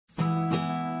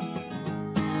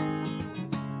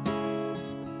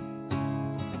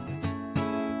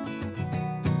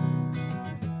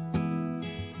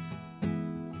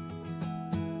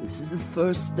This is the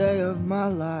first day of my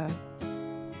life.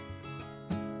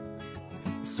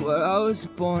 I swear I was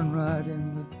born right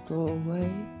in the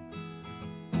doorway.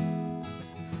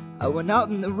 I went out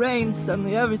in the rain,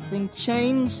 suddenly everything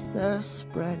changed. They're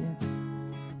spreading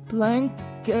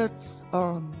blankets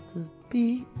on the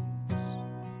beach.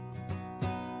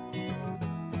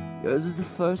 Yours is the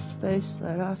first face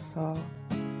that I saw.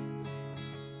 I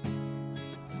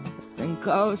think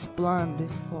I was blind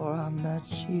before I met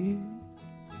you.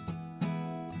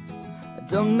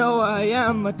 I don't know where I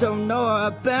am, I don't know where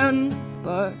I've been,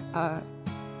 but I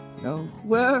know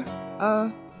where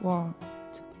I want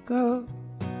to go.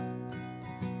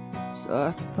 So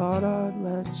I thought I'd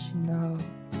let you know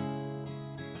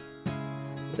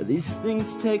that these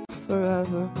things take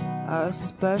forever. I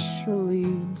especially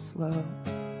am slow,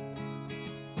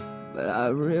 but I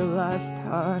realized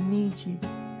how I need you,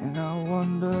 and I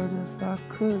wondered if I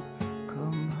could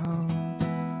come home.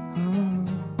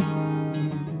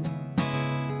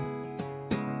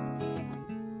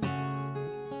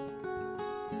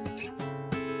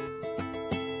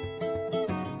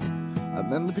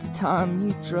 I remember the time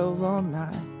you drove all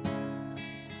night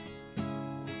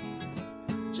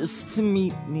just to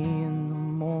meet me in the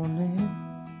morning.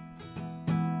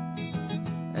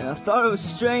 And I thought it was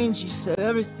strange, you said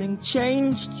everything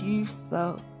changed. You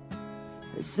felt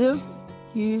as if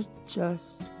you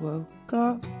just woke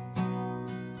up.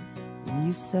 And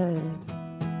you said,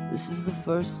 this is the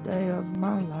first day of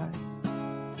my life.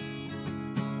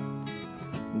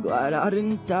 I'm glad I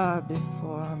didn't die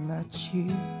before I met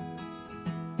you.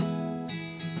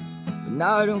 But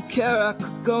now I don't care, I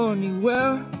could go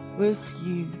anywhere with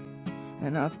you,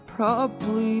 and I'd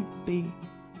probably be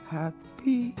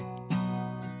happy.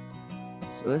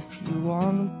 So if you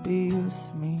wanna be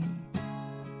with me,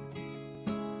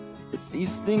 with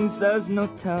these things there's no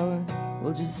telling,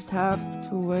 we'll just have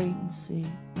to wait and see.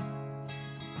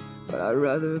 But I'd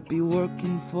rather be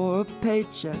working for a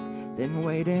paycheck than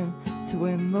waiting to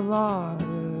win the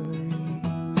lottery.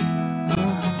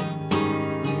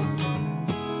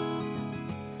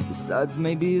 Besides,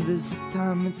 maybe this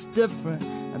time it's different.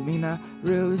 I mean, I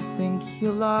really think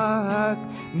you like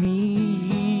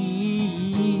me.